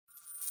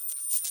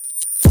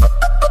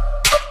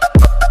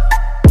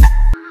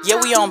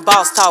Yeah, we on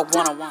Boss Talk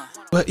 101.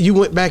 But you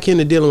went back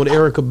into dealing with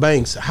Erica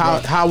Banks.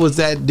 How was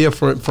that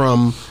different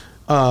from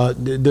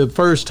the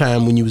first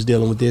time when you was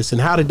dealing with this, and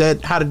how did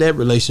that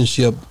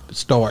relationship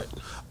start?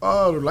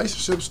 The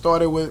relationship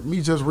started with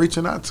me just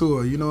reaching out to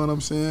her, you know what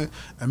I'm saying,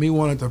 and me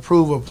wanting to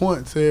prove a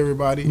point to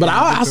everybody. But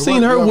I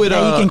seen her with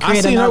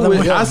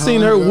I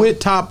seen her with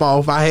Top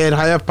Off. I had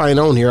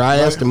HalfPint on here. I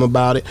asked him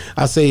about it.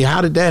 I say,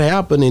 how did that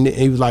happen? And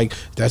he was like,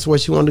 that's where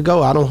she wanted to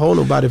go. I don't hold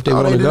nobody if they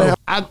want to go.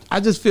 I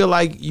just feel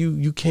like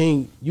you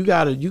can't. You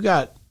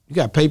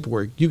got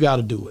paperwork. You got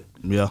to do it.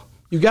 Yeah.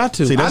 You got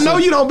to. See, I know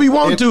you don't be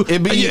wanting to.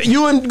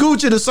 You and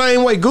Gucci the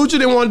same way. Gucci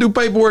didn't want to do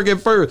paperwork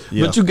at first,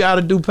 but you got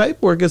to do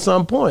paperwork at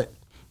some point.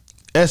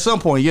 At some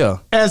point, yeah.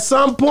 At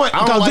some point,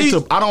 I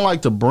don't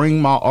like to bring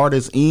my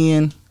artists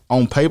in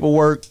on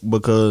paperwork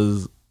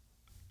because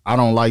I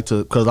don't like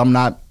to. Because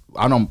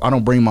I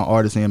don't bring my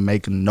artists in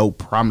making no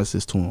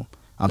promises to them.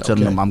 I'm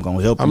telling them I'm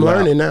gonna help you. I'm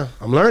learning now.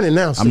 I'm learning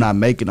now. I'm not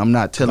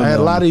telling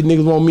them. A lot of these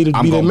niggas want me to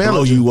be their manager. I'm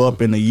gonna blow you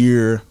up in a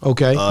year.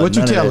 Okay, what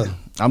you telling?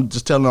 I'm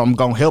just telling them I'm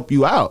gonna help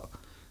you out.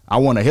 I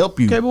want to help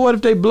you. Okay, but what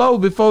if they blow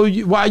before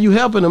you? Why are you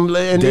helping them?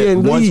 And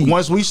then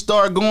once we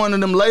start going to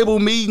them label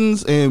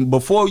meetings, and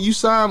before you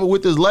sign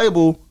with this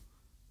label,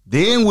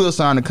 then we'll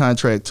sign a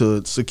contract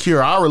to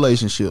secure our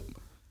relationship.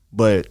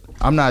 But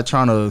I'm not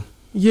trying to.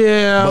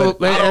 Yeah,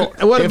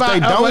 what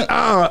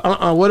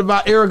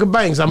about Erica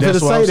Banks? I'm going to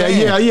say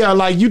that. Yeah,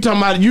 like you talking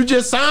about, you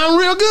just sound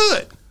real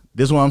good.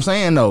 This is what I'm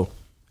saying though.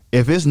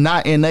 If it's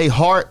not in their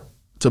heart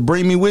to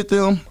bring me with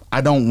them,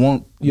 I don't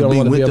want to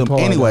be with them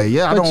anyway.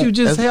 Yeah, but you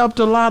just helped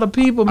a lot of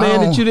people, man,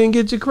 that you didn't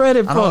get your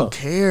credit for. I don't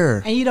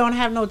care. And you don't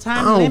have no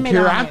time limit.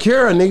 I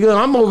care, nigga.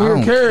 I'm over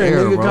here caring,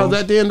 nigga, because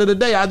at the end of the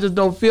day, I just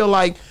don't feel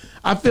like.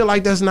 I feel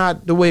like that's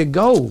not the way it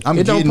goes. It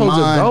don't supposed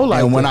to go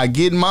like that. And when I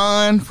get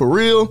mine for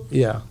real,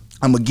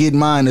 I'm gonna get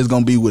mine. It's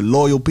gonna be with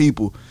loyal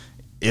people.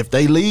 If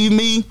they leave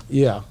me,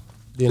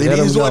 it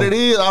is what it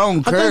is. I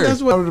don't care. I think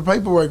that's what the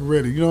paperwork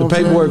ready. You know, the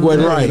paperwork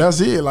wasn't right. That's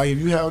it. Like if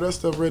you have that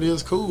stuff ready,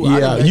 it's cool.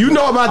 Yeah, you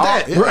know about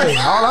that, right?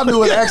 All I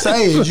do is ask,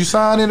 hey, did you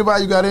sign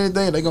anybody? You got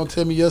anything? They gonna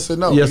tell me yes or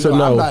no. Yes or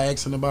no. I'm not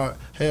asking about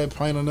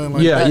HalfPint or nothing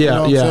like that. You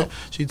know what I'm saying?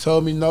 She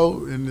told me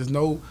no, and there's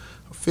no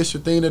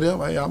official thing to them.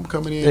 Hey, I'm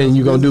coming in. And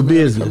you gonna do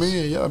business. Come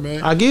in, yeah,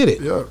 man. I get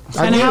it. Yeah.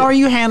 And how are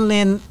you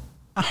handling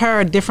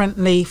her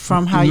differently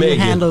from how you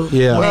handle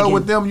Well,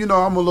 with them, you know,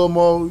 I'm a little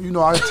more, you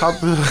know, I talk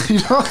to, you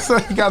know what I'm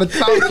saying? You got to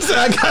talk.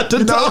 I got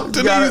to talk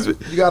to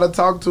these. You got to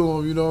talk to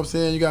them, you know what I'm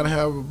saying? You got to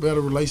have a better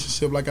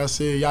relationship. Like I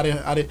said,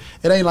 it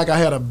ain't like I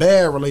had a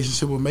bad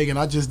relationship with Megan.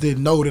 I just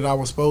didn't know that I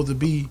was supposed to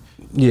be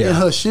in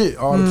her shit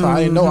all the time. I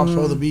didn't know I was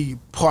supposed to be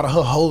part of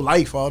her whole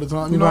life all the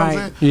time. You know what I'm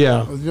saying?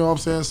 Yeah. You know what I'm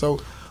saying? So,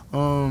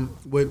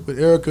 with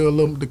Erica,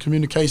 the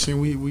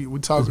communication we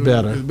talk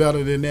is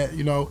better than that,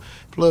 you know.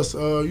 Plus,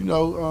 you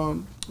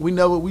know,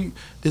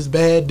 this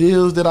bad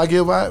deals that I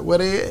give out, where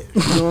they at?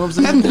 You know what I'm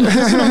saying?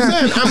 That's what I'm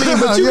saying. I mean,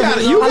 but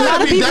you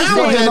gotta be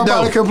down with that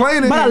though.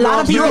 Complaining, but a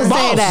lot of people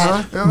say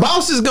that.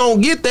 Boss is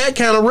gonna get that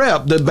kind of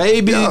rep. The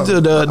baby,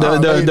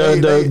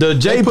 the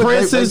J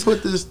Princess. They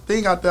put this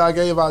thing out there. I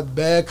gave out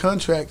bad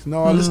contracts and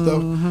all this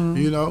stuff,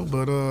 you know.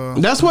 But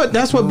that's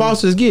what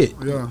bosses get.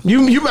 Yeah,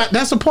 you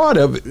that's a part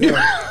of it.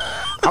 Yeah.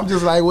 I'm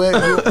just like,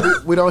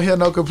 well, we don't hear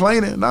no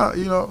complaining. No,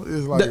 you know,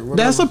 it's like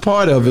that's a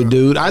part of it,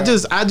 dude. I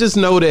just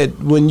know that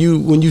when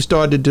you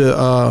started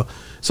to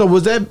so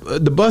was that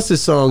the Busted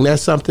song?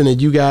 That's something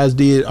that you guys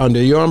did under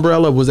your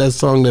umbrella? Was that a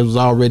song that was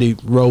already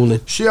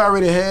rolling? She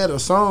already had a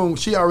song.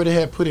 She already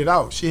had put it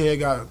out. She had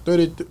got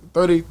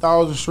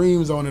 30,000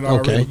 streams on it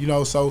already. Okay. You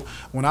know, so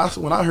when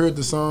I heard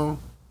the song,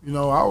 you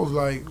know, I was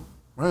like,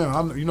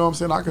 man, you know what I'm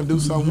saying? I can do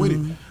something with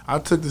it. I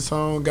took the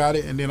song, got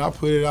it, and then I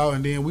put it out,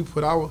 and then we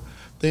put our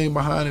thing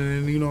behind it,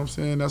 and you know what I'm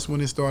saying, that's when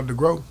it started to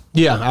grow.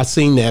 Yeah, I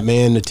seen that,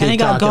 man, the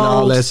TikTok and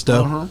all that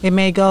stuff. It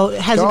may go,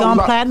 has it gone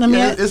platinum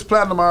yet? It's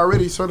platinum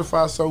already,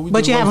 certified. So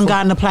but you haven't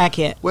gotten the plaque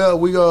yet? Well,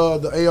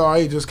 the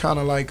ARA just kind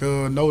of like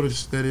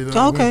noticed that it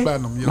went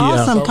platinum. Yeah.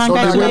 Awesome, so,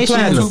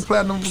 congratulations. Two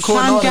platinum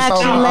recording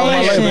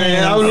Congratulations.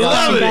 I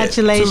love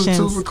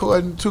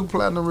Congratulations. Two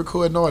platinum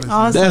recording artists.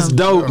 Awesome. That's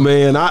dope,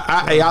 man.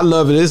 I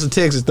love it. It's a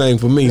Texas thing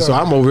for me, so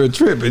I'm over here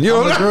tripping. You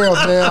know, I'm the girls,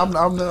 man.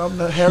 I'm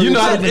the Harry. You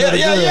know,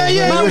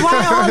 yeah. But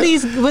why all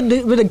these with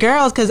the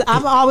girls? Because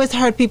I've always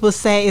heard people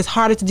say it's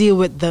harder to deal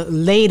with the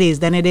ladies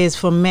than it is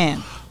for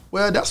men.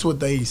 Well, that's what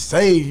they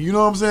say, you know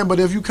what I'm saying? But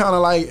if you kind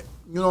of like,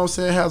 you know what I'm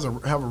saying,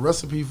 have a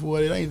recipe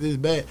for it, it ain't this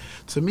bad.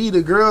 To me,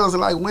 the girls are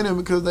like winning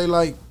because they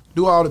like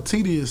do all the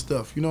tedious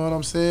stuff, you know what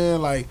I'm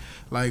saying? Like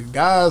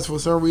guys, for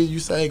some reason, you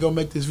say, hey, go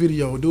make this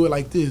video, do it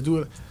like this, do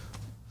it.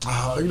 You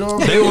know what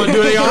I'm saying? They want to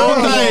do their own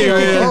thing,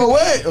 man. Oh,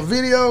 wait, a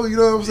video, you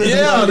know what I'm saying?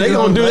 Yeah, they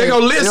gonna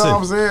listen. You know what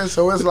I'm saying?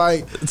 So it's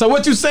like. So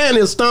what you saying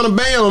is stun a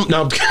bam?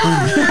 No.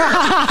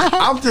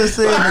 I'm just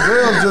saying the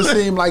girls just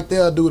seem like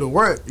they'll do the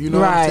work, you know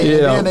what I'm saying?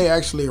 Yeah. And then they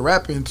actually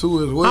rapping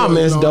too as well. Oh,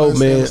 man, it's dope,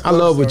 man. I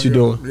love what you're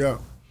doing. Yeah.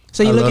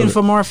 So you're looking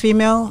for more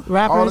female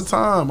rappers? All the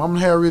time. I'm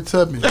Harriet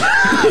Tubman.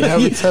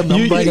 Harriet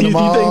Tubman. I'm bringing them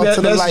all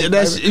to the light.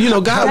 That's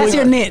God. That's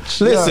your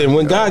niche. Listen,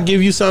 when God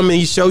give you something and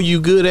He show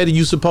you good at it,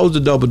 you supposed to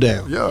double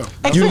down. Yeah.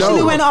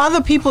 Especially when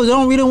other people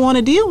don't really want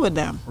to deal with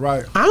them.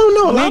 Right. I don't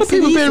know. A lot of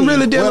people been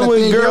really dealing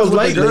with girls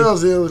lately.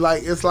 Girls,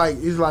 it's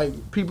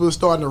like people are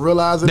starting to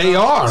realize it. They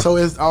are. So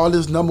it's all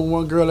this number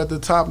one girl at the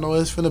top. No,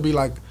 it's finna be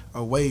like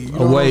a wave. You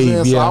know what I'm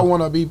saying? So I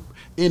want to be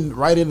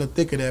right in the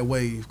thick of that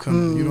wave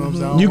coming. You know what I'm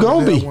saying? You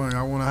gonna be.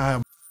 I want to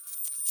have.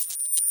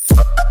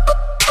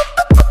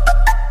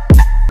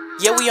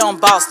 Yeah, we on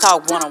Boss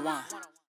Talk 101.